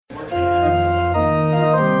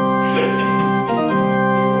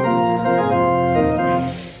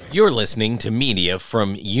You're listening to media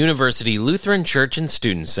from University Lutheran Church and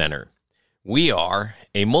Student Center. We are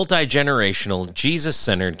a multi-generational,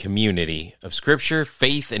 Jesus-centered community of Scripture,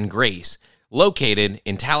 faith, and grace located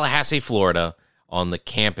in Tallahassee, Florida, on the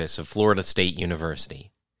campus of Florida State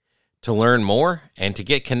University. To learn more and to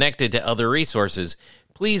get connected to other resources,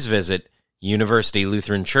 please visit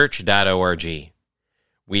universitylutheranchurch.org.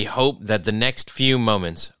 We hope that the next few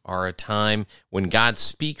moments are a time when God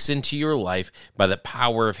speaks into your life by the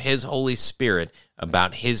power of His Holy Spirit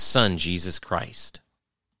about His Son, Jesus Christ.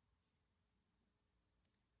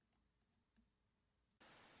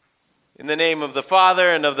 In the name of the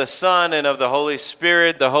Father, and of the Son, and of the Holy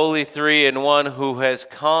Spirit, the Holy Three in One, who has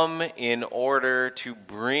come in order to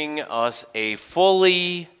bring us a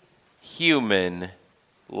fully human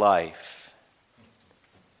life.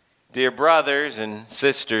 Dear brothers and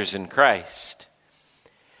sisters in Christ,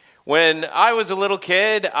 when I was a little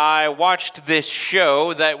kid, I watched this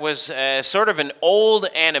show that was sort of an old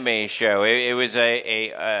anime show. It was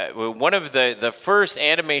one of the first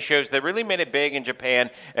anime shows that really made it big in Japan,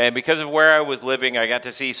 and because of where I was living, I got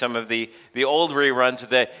to see some of the old reruns.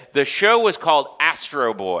 The show was called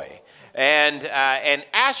Astro Boy. And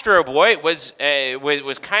Astro Boy was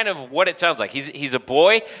kind of what it sounds like. He's a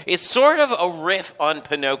boy. It's sort of a riff on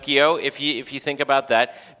Pinocchio, if you think about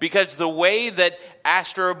that, because the way that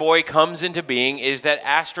Astro Boy comes into being is that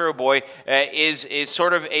Astro Boy is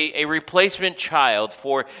sort of a replacement child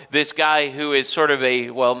for this guy who is sort of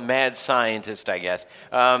a mad scientist, I guess.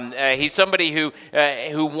 He's somebody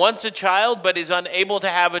who wants a child but is unable to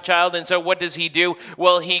have a child, and so what does he do?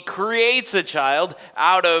 Well, he creates a child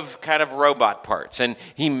out of kind of robot parts, and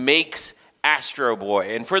he makes Astro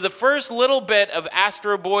Boy. And for the first little bit of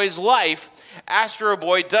Astro Boy's life, Astro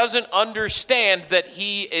Boy doesn't understand that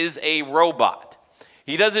he is a robot.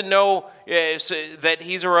 He doesn't know that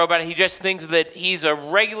he's a robot. He just thinks that he's a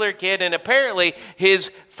regular kid, and apparently his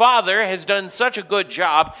father has done such a good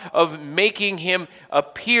job of making him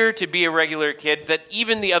appear to be a regular kid that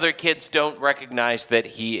even the other kids don't recognize that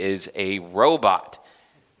he is a robot.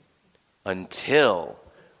 Until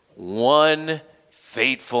one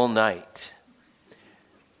fateful night.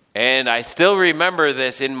 And I still remember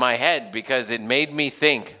this in my head because it made me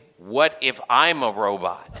think, what if I'm a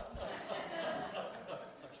robot?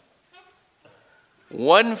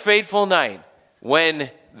 One fateful night,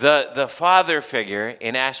 when the father figure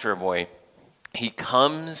in Astro Boy, he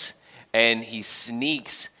comes and he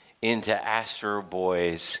sneaks into Astro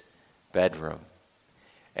Boy's bedroom.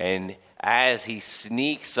 And as he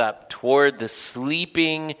sneaks up toward the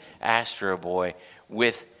sleeping Astro Boy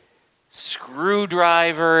with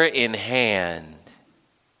screwdriver in hand,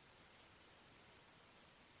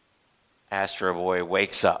 Astro Boy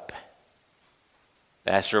wakes up.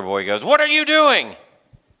 Astro Boy goes, "What are you doing?"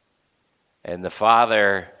 And the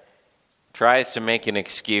father tries to make an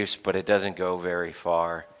excuse, but it doesn't go very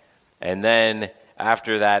far. And then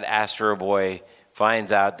after that, Astro Boy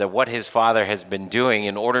finds out that what his father has been doing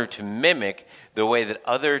in order to mimic the way that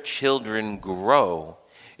other children grow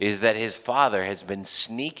is that his father has been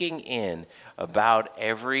sneaking in about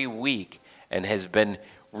every week and has been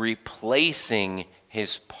replacing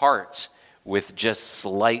his parts with just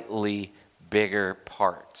slightly bigger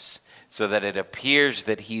parts, so that it appears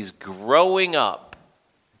that he's growing up,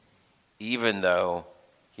 even though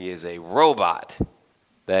he is a robot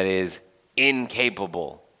that is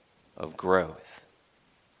incapable of growth.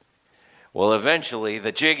 Well, eventually,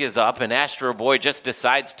 the jig is up, and Astro Boy just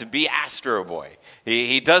decides to be Astro Boy.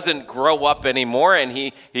 He doesn't grow up anymore, and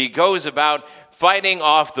he goes about fighting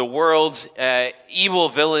off the world's evil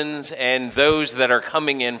villains and those that are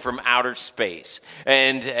coming in from outer space.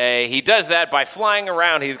 And he does that by flying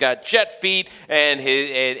around. He's got jet feet,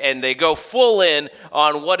 and they go full in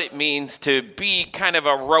on what it means to be kind of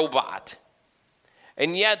a robot.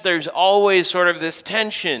 And yet there's always sort of this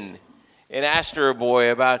tension in Astro Boy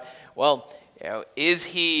about, is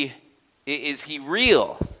he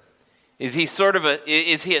real? Is he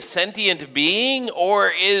is he a sentient being, or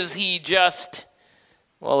is he just,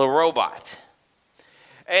 a robot?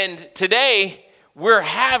 And today, we're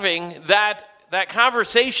having that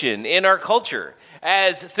conversation in our culture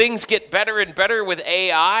as things get better and better with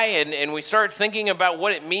AI, and we start thinking about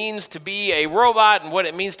what it means to be a robot and what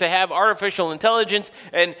it means to have artificial intelligence.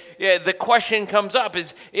 And the question comes up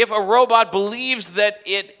is, if a robot believes that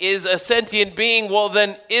it is a sentient being, well,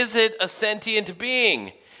 then is it a sentient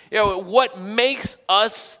being? What makes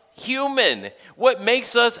us human? What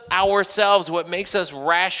makes us ourselves? What makes us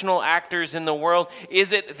rational actors in the world?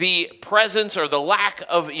 Is it the presence or the lack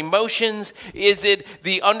of emotions? Is it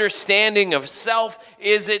the understanding of self?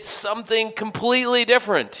 Is it something completely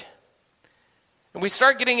different? And we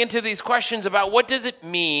start getting into these questions about what does it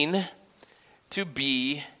mean to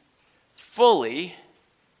be fully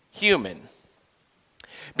human?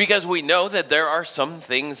 Because we know that there are some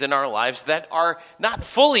things in our lives that are not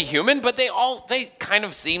fully human, but they kind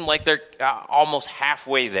of seem like they're almost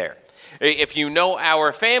halfway there. If you know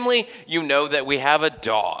our family, you know that we have a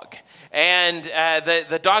dog. And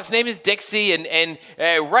the dog's name is Dixie, and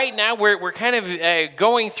right now we're kind of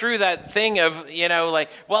going through that thing of,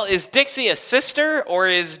 well, is Dixie a sister or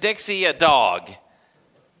is Dixie a dog?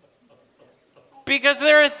 Because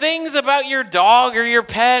there are things about your dog or your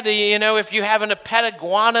pet, if you have a pet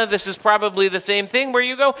iguana, this is probably the same thing where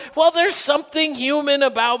you go, well, there's something human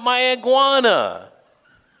about my iguana.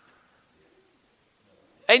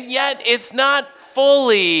 And yet it's not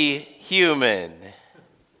fully human.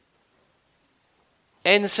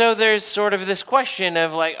 And so there's sort of this question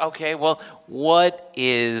of okay, well, what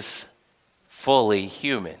is fully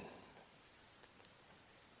human?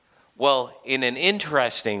 Well, in an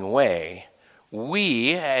interesting way,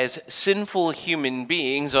 we as sinful human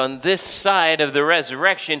beings on this side of the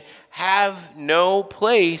resurrection have no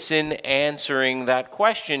place in answering that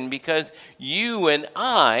question, because you and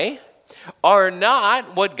I are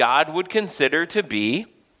not what God would consider to be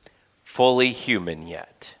fully human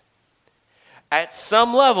yet. At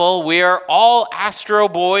some level, we are all Astro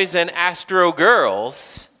boys and Astro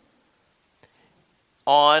girls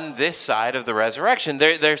on this side of the resurrection.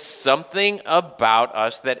 There's something about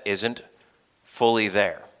us that isn't fully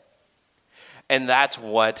there. And that's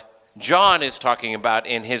what John is talking about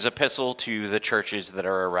in his epistle to the churches that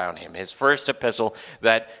are around him. His first epistle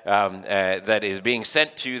that is being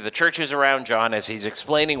sent to the churches around John as he's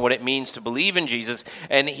explaining what it means to believe in Jesus.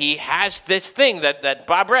 And he has this thing that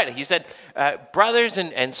Bob read. He said, brothers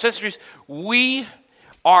and sisters, we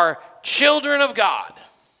are children of God.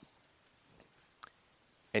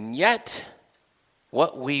 And yet,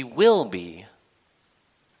 what we will be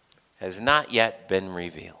has not yet been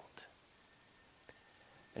revealed.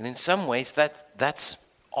 And in some ways, that's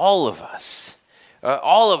all of us.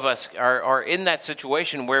 All of us are in that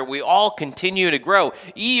situation where we all continue to grow,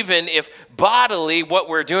 even if bodily what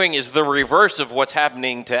we're doing is the reverse of what's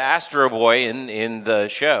happening to Astro Boy in the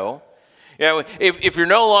show. If you're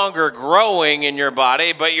no longer growing in your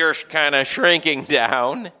body, but you're kind of shrinking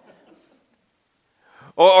down,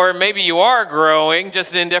 or maybe you are growing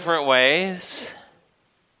just in different ways.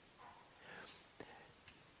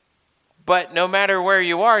 But no matter where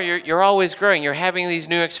you are, you're always growing. You're having these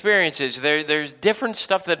new experiences. There's different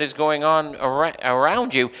stuff that is going on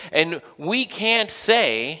around you. And we can't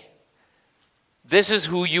say, this is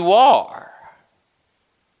who you are,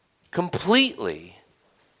 completely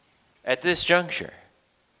at this juncture.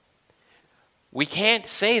 We can't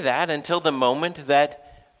say that until the moment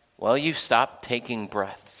that, well, you've stopped taking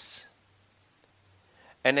breaths.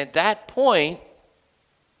 And at that point,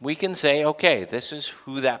 we can say, okay, this is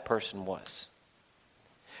who that person was.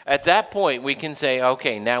 At that point, we can say,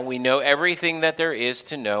 okay, now we know everything that there is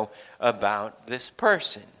to know about this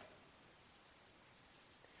person.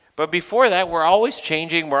 But before that, we're always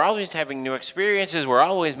changing, we're always having new experiences, we're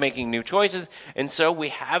always making new choices, and so we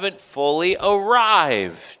haven't fully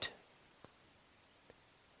arrived.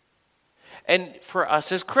 And for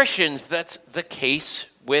us as Christians, that's the case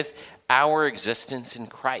with our existence in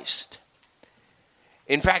Christ.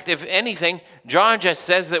 In fact, if anything, John just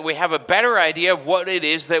says that we have a better idea of what it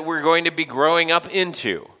is that we're going to be growing up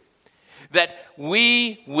into. That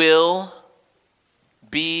we will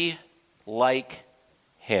be like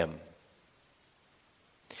him.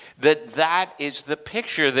 That is the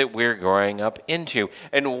picture that we're growing up into.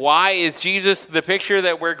 And why is Jesus the picture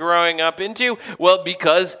that we're growing up into? Well,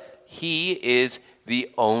 because he is the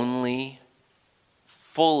only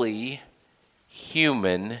fully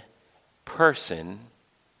human person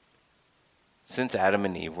since Adam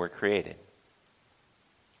and Eve were created.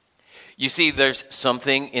 You see, there's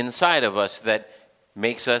something inside of us that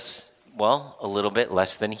makes us, well, a little bit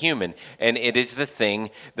less than human. And it is the thing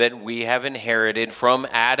that we have inherited from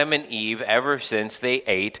Adam and Eve ever since they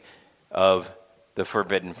ate of the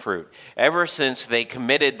forbidden fruit. Ever since they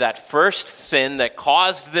committed that first sin that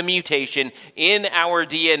caused the mutation in our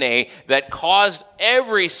DNA, that caused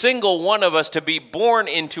every single one of us to be born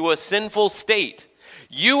into a sinful state.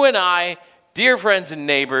 You and I, dear friends and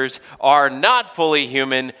neighbors, are not fully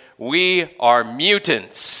human. We are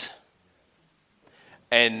mutants.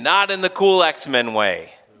 And not in the cool X-Men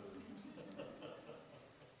way.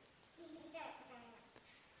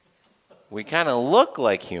 We kind of look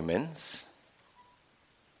like humans.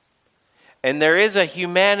 And there is a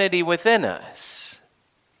humanity within us.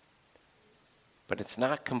 But it's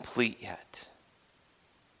not complete yet.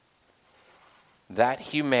 that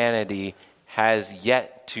humanity has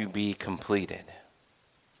yet to be completed.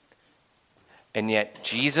 And yet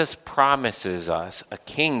Jesus promises us a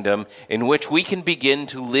kingdom in which we can begin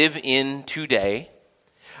to live in today,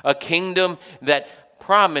 a kingdom that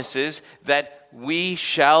promises that we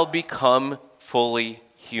shall become fully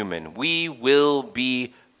human. We will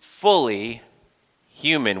be fully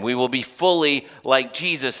human. We will be fully like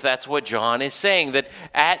Jesus. That's what John is saying, that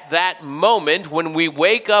at that moment when we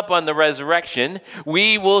wake up on the resurrection,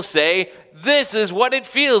 we will say, this is what it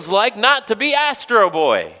feels like not to be Astro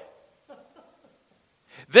Boy.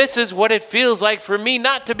 This is what it feels like for me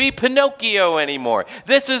not to be Pinocchio anymore.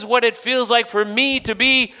 This is what it feels like for me to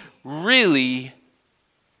be really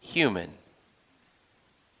human.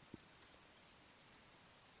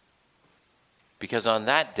 Because on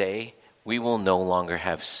that day, we will no longer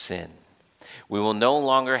have sin. We will no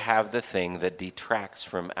longer have the thing that detracts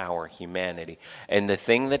from our humanity. And the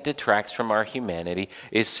thing that detracts from our humanity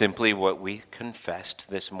is simply what we confessed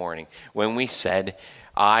this morning when we said,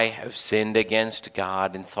 I have sinned against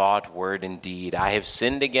God in thought, word, and deed. I have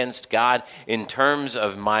sinned against God in terms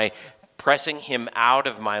of my pressing him out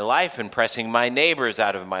of my life and pressing my neighbors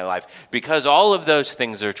out of my life. Because all of those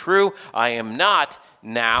things are true, I am not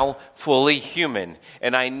now fully human.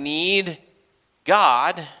 And I need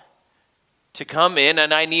God to come in,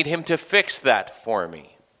 and I need him to fix that for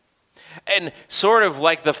me. And sort of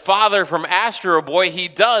like the father from Astro Boy, he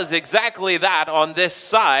does exactly that on this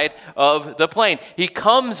side of the plane. He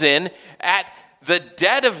comes in at the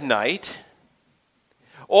dead of night,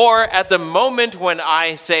 or at the moment when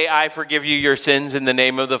I say, I forgive you your sins in the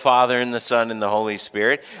name of the Father and the Son and the Holy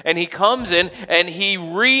Spirit. And he comes in and he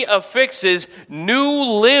reaffixes new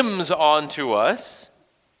limbs onto us,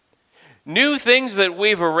 new things that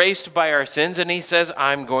we've erased by our sins. And he says,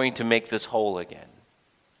 I'm going to make this whole again.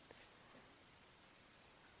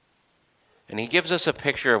 And he gives us a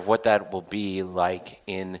picture of what that will be like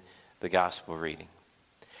in the gospel reading.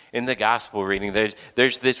 In the gospel reading,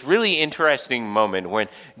 there's this really interesting moment when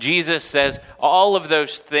Jesus says all of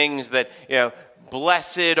those things that,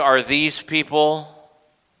 blessed are these people,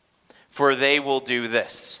 for they will do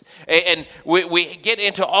this. And we get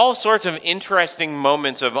into all sorts of interesting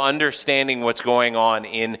moments of understanding what's going on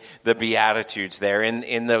in the Beatitudes there,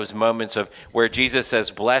 in those moments of where Jesus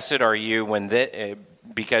says, blessed are you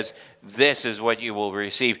because this is what you will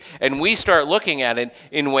receive. And we start looking at it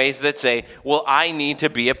in ways that say, well, I need to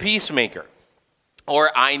be a peacemaker. Or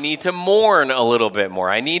I need to mourn a little bit more.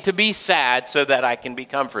 I need to be sad so that I can be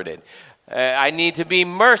comforted. I need to be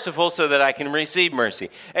merciful so that I can receive mercy.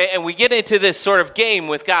 And we get into this sort of game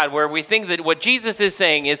with God where we think that what Jesus is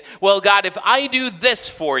saying is, well, God, if I do this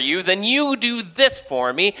for you, then you do this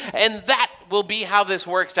for me, and that will be how this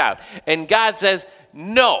works out. And God says,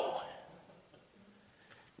 no.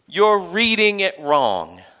 You're reading it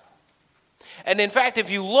wrong. And in fact, if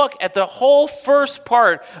you look at the whole first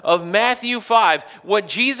part of Matthew 5, what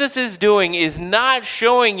Jesus is doing is not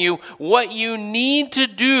showing you what you need to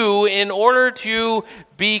do in order to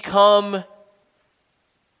become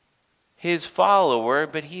his follower,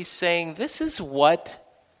 but he's saying this is what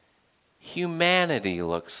humanity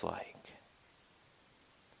looks like.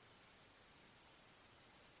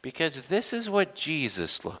 Because this is what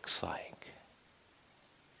Jesus looks like.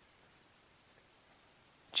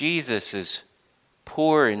 Jesus is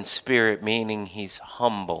poor in spirit, meaning he's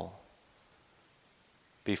humble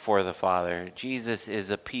before the Father. Jesus is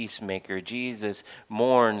a peacemaker. Jesus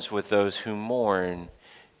mourns with those who mourn.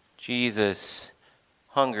 Jesus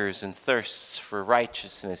hungers and thirsts for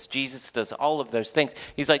righteousness. Jesus does all of those things.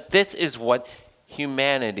 He's like, this is what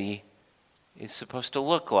humanity is supposed to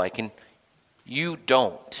look like, and you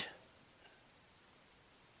don't.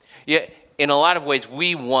 Yeah, in a lot of ways,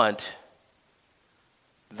 we want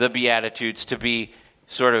the Beatitudes to be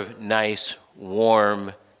sort of nice,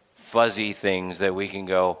 warm, fuzzy things that we can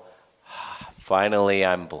go, finally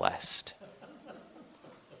I'm blessed.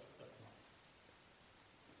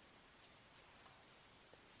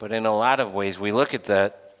 But in a lot of ways, we look at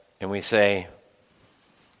that and we say,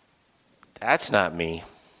 that's not me.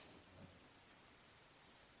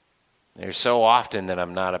 There's so often that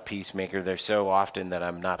I'm not a peacemaker. There's so often that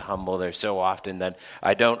I'm not humble. There's so often that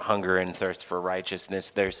I don't hunger and thirst for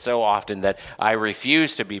righteousness. There's so often that I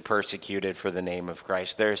refuse to be persecuted for the name of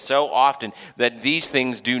Christ. There's so often that these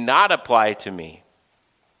things do not apply to me,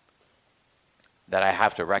 that I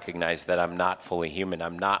have to recognize that I'm not fully human.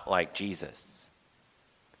 I'm not like Jesus.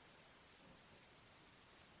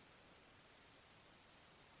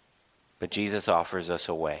 But Jesus offers us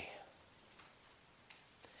a way.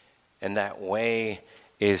 And that way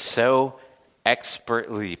is so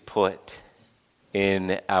expertly put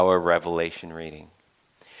in our Revelation reading.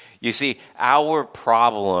 You see, our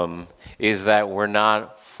problem is that we're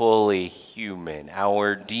not fully human.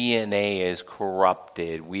 Our DNA is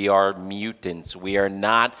corrupted. We are mutants. We are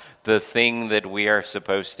not the thing that we are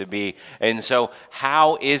supposed to be. And so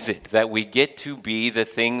how is it that we get to be the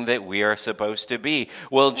thing that we are supposed to be?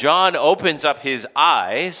 Well, John opens up his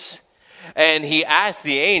eyes and he asks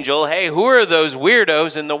the angel, hey, who are those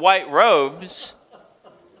weirdos in the white robes?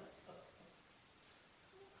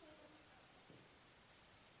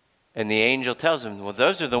 And the angel tells him, well,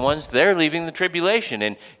 those are the ones, they're leaving the tribulation.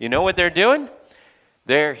 And you know what they're doing?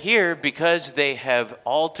 They're here because they have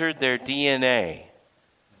altered their DNA.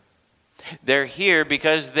 They're here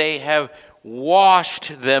because they have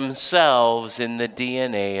washed themselves in the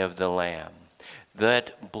DNA of the Lamb.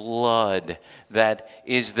 That blood that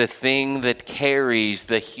is the thing that carries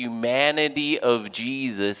the humanity of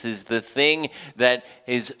Jesus, is the thing that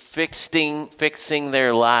is fixing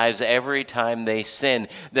their lives every time they sin.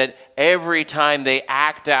 That every time they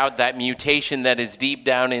act out that mutation that is deep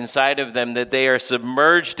down inside of them, that they are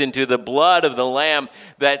submerged into the blood of the Lamb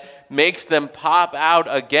that makes them pop out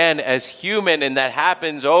again as human, and that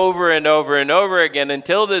happens over and over and over again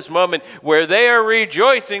until this moment where they are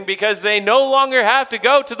rejoicing because they no longer have to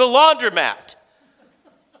go to the laundromat.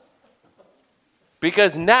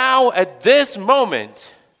 Because now, at this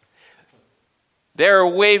moment, they're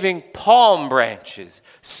waving palm branches,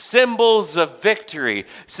 symbols of victory,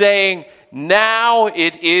 saying, now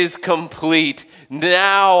it is complete.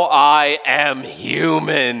 Now I am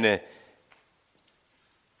human.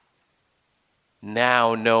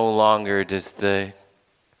 Now no longer does the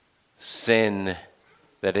sin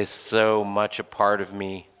that is so much a part of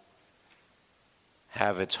me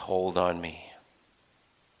have its hold on me.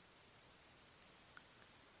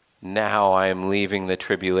 Now I am leaving the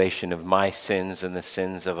tribulation of my sins and the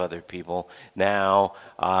sins of other people. Now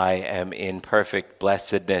I am in perfect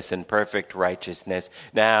blessedness and perfect righteousness.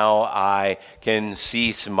 Now I can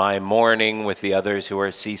cease my mourning with the others who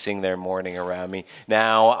are ceasing their mourning around me.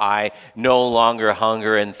 Now I no longer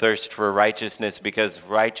hunger and thirst for righteousness, because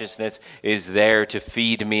righteousness is there to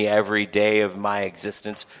feed me every day of my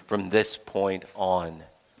existence from this point on.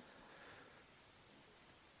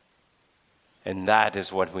 And that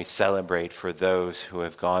is what we celebrate for those who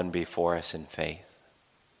have gone before us in faith.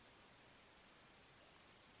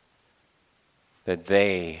 That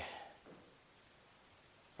they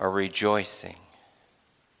are rejoicing.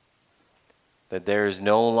 That there is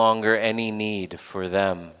no longer any need for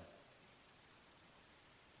them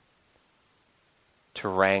to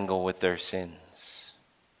wrangle with their sins.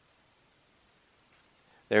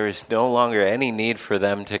 There is no longer any need for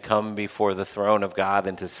them to come before the throne of God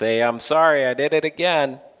and to say, I'm sorry, I did it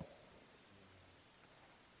again.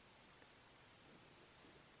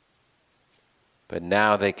 But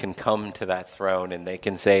now they can come to that throne and they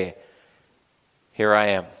can say, here I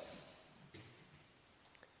am,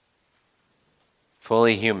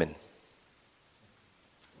 fully human,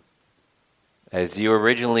 as you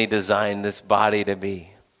originally designed this body to be.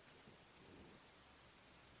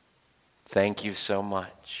 Thank you so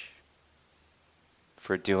much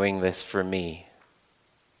for doing this for me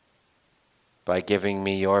by giving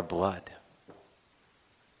me your blood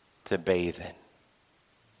to bathe in,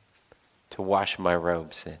 to wash my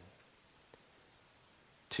robes in,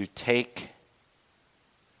 to take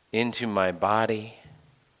into my body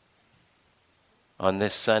on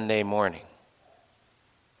this Sunday morning,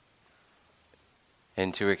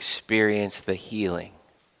 and to experience the healing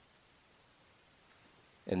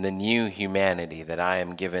and the new humanity that I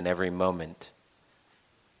am given every moment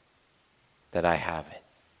that I have it.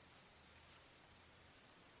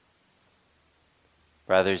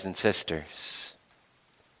 Brothers and sisters,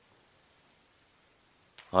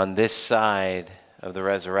 on this side of the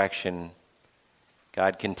resurrection,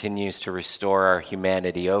 God continues to restore our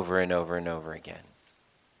humanity over and over and over again.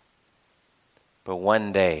 But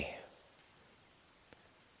one day,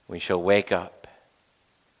 we shall wake up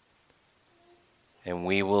and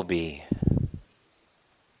we will be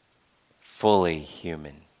fully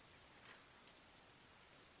human.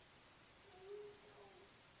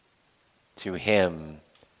 To him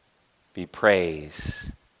be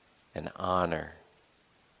praise and honor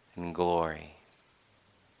and glory.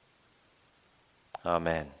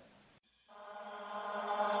 Amen.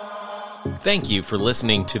 Thank you for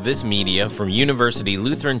listening to this media from University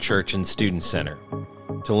Lutheran Church and Student Center.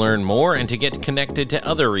 To learn more and to get connected to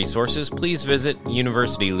other resources, please visit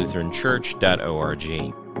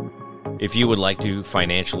universitylutheranchurch.org. If you would like to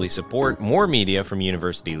financially support more media from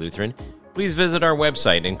University Lutheran, please visit our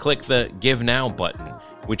website and click the Give Now button,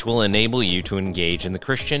 which will enable you to engage in the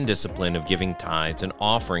Christian discipline of giving tithes and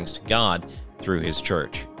offerings to God through His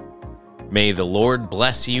church. May the Lord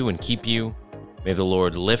bless you and keep you. May the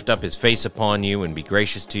Lord lift up His face upon you and be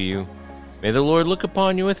gracious to you. May the Lord look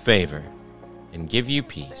upon you with favor and give you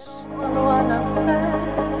peace.